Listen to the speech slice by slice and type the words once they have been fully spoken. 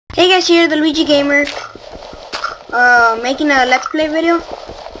Hey guys, here the Luigi Gamer, making a let's play video.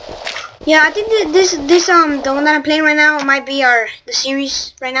 Yeah, I think this the one that I'm playing right now might be the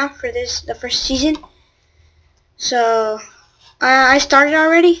series right now for the first season. So I started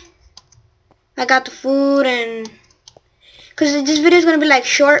already. I got the food, and cause this video is gonna be like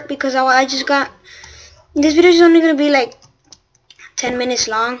short because I just got this video is only gonna be like 10 minutes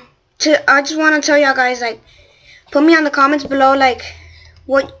long. I just want to tell y'all guys, like, put me on the comments below, like,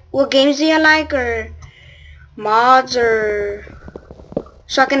 what games do you like, or mods, or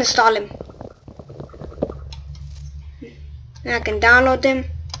so I can install them and I can download them,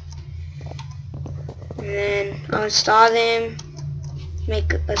 and then I'll install them,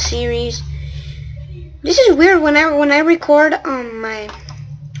 make a series. This is weird. When I record, my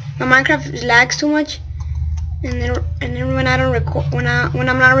Minecraft lags too much, and then when I don't record, when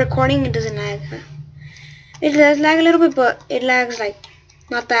I'm not recording, it doesn't lag. It does lag a little bit, but it lags like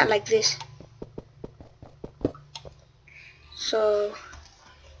not that like this. So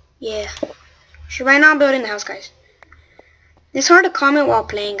yeah. So right now I'm building the house, guys. It's hard to comment while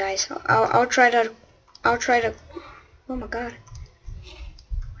playing, guys. I'll try to. Oh my god!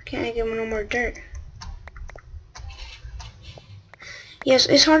 Why can't I get no more dirt? Yes,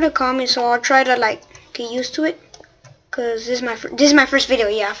 it's hard to comment, so I'll try to like get used to it. Cause this is my first video.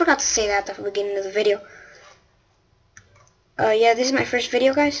 Yeah, I forgot to say that at the beginning of the video. Yeah, this is my first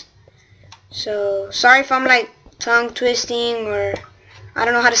video, guys. So sorry if I'm like tongue twisting or I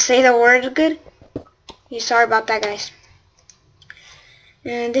don't know how to say the word good. Yeah, sorry about that, guys.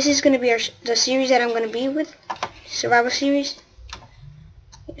 And this is gonna be the series that I'm gonna be with, survival series.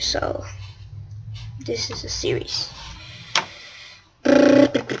 So this is a series.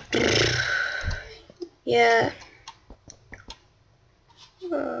 Yeah.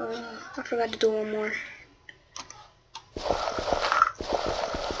 I forgot to do one more.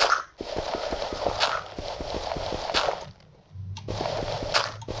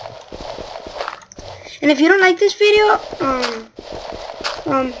 And if you don't like this video,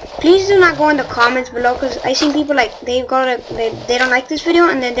 please do not go in the comments below, because I see people like they don't like this video,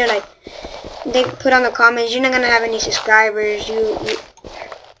 and then they're like, they put on the comments, you're not gonna have any subscribers,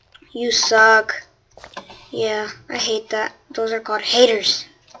 you suck. Yeah, I hate that. Those are called haters.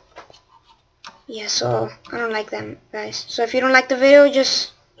 Yeah, so I don't like them, guys. So if you don't like the video,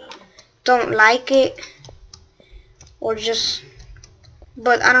 just don't like it, or just,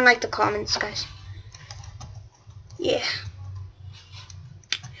 but I don't like the comments, guys. Yeah.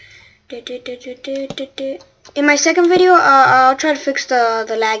 In my second video, I'll try to fix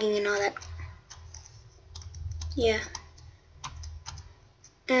the lagging and all that. Yeah.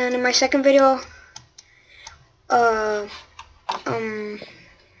 And in my second video, what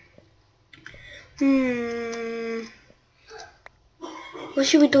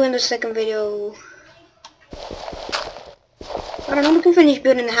should we do in the second video? I don't know, we can finish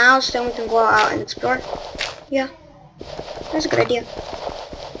building the house, then we can go out and explore. Yeah, that's a good idea.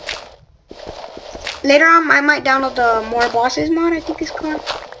 Later on, I might download the More Bosses mod, I think it's called.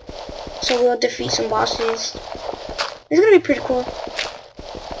 So we'll defeat some bosses. It's gonna be pretty cool.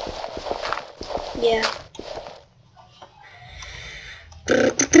 Yeah.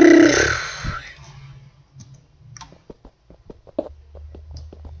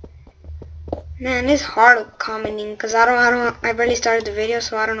 Man, it's hard commenting because I barely started the video,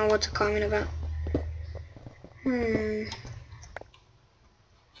 so I don't know what to comment about.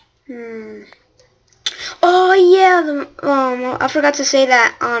 Oh yeah, I forgot to say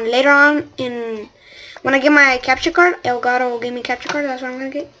that later on when I get my capture card, Elgato will give me a capture card. That's what I'm gonna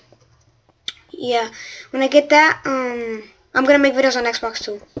get. Yeah, when I get that, I'm gonna make videos on Xbox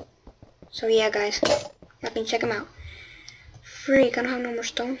too. So yeah, guys, y'all can check them out. Freak, I don't have no more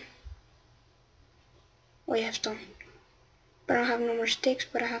stone. Oh, you have stone, but I don't have no more sticks.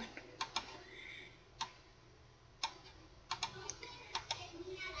 But I have.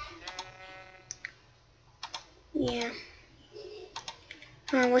 Yeah.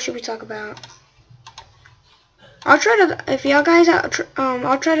 What should we talk about? I'll try to, if y'all guys, I'll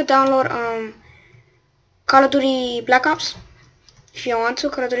try to download Call of Duty Black Ops. If you want to,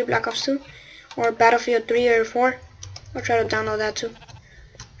 Call of Duty Black Ops 2 or Battlefield 3 or 4. I'll try to download that too,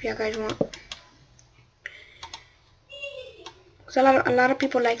 if y'all guys want. Cause a lot of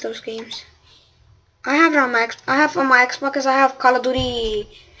people like those games. I have it on my Xbox, cause I have Call of Duty.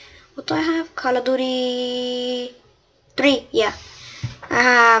 What do I have? Call of Duty 3. Yeah. I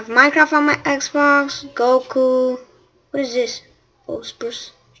have Minecraft on my Xbox. Goku. What is this? Oh,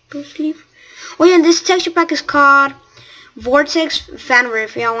 Spruce Leaf. Oh yeah, this texture pack is called Vortex Fanware.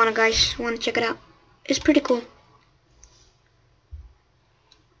 If y'all guys want to check it out, it's pretty cool.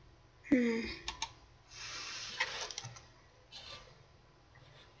 I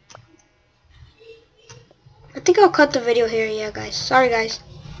think I'll cut the video here. Yeah, guys. Sorry, guys.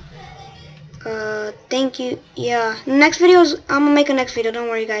 Thank you. Yeah, next videos, I'm gonna make a next video. Don't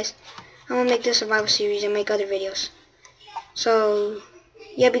worry, guys. I'm gonna make this survival series and make other videos. So,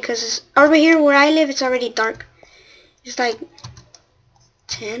 yeah, because it's over here where I live, it's already dark. It's like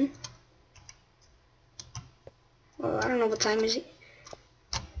 10. Oh, I don't know what time is it.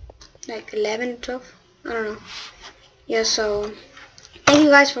 Like 11, 12. I don't know. Yeah, so thank you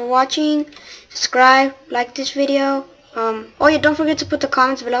guys for watching. Subscribe, like this video. Oh yeah, don't forget to put the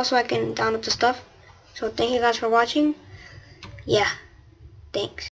comments below so I can download the stuff. So thank you guys for watching. Yeah, thanks.